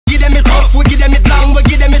rough, we give them it long, we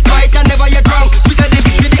give them it right and never yet wrong. Sweeter the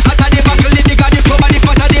bitch with the hotter the buckle, the bigger the cover, the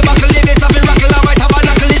fatter the buckle, the bass of the rockle, I might have a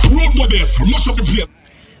knuckle. It's road with this, mash up the place.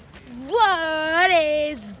 What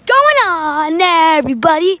is going on,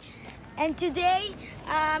 everybody? And today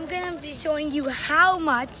I'm gonna be showing you how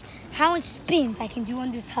much spins I can do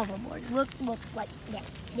on this hoverboard. Look, like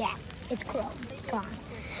yeah, it's cool. Come on.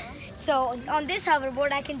 So on this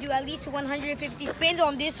hoverboard, I can do at least 150 spins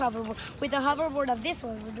on this hoverboard, with a hoverboard of this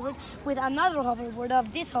hoverboard, with another hoverboard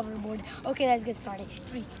of this hoverboard. Okay, let's get started.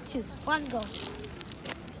 3, 2, 1, go. 3,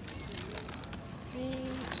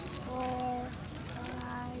 4,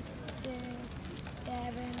 5, 6,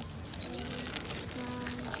 7, 8,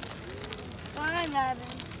 9, 11,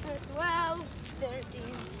 12, 13,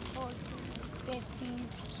 14, 15,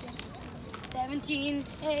 16, 17,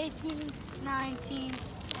 18, 19,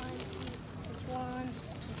 1,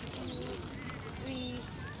 2, 3,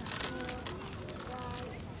 4, 5,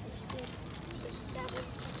 6, 7,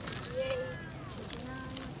 8, 9,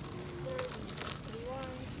 30, 31,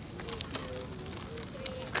 32,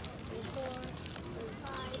 33, 34,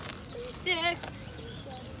 35, 36,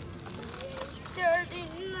 37, 38,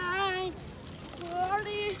 39,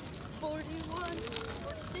 40, 41,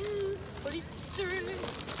 42, 43,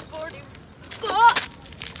 44.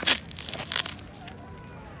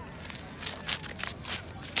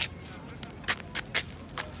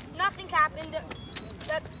 Nothing happened.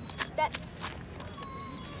 That.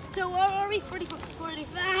 So where are we? 44,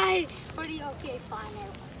 45, 40. Okay, fine.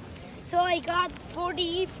 So I got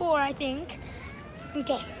 44, I think.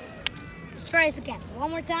 Okay, let's try this again.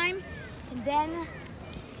 One more time, and then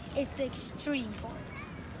it's the extreme part.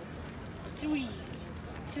 3,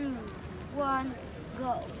 2, 1,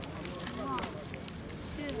 go. 1,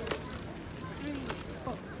 2, 3,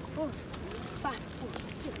 4, 4, 5, 4,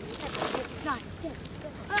 6, 7, 8, 9, 10.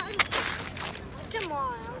 Come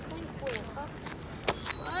on, I was going quick.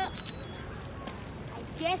 Okay.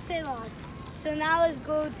 I guess I lost. So now let's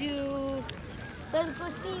go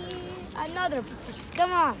see another place.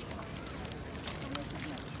 Come on.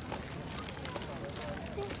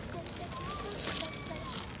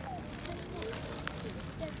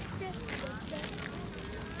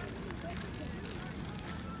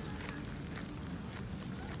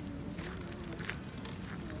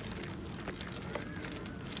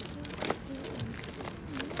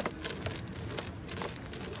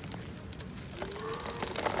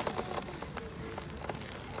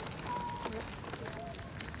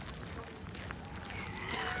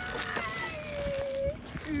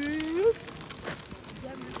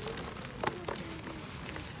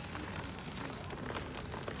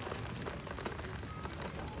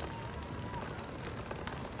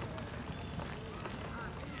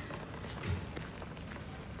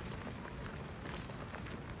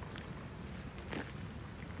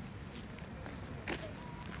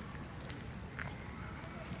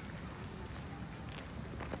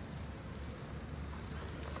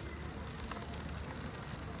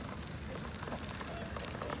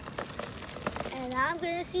 And I'm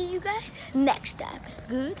gonna see you guys next time.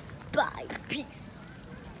 Goodbye. Peace.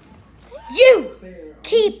 You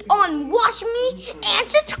keep on watching me and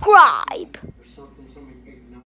subscribe.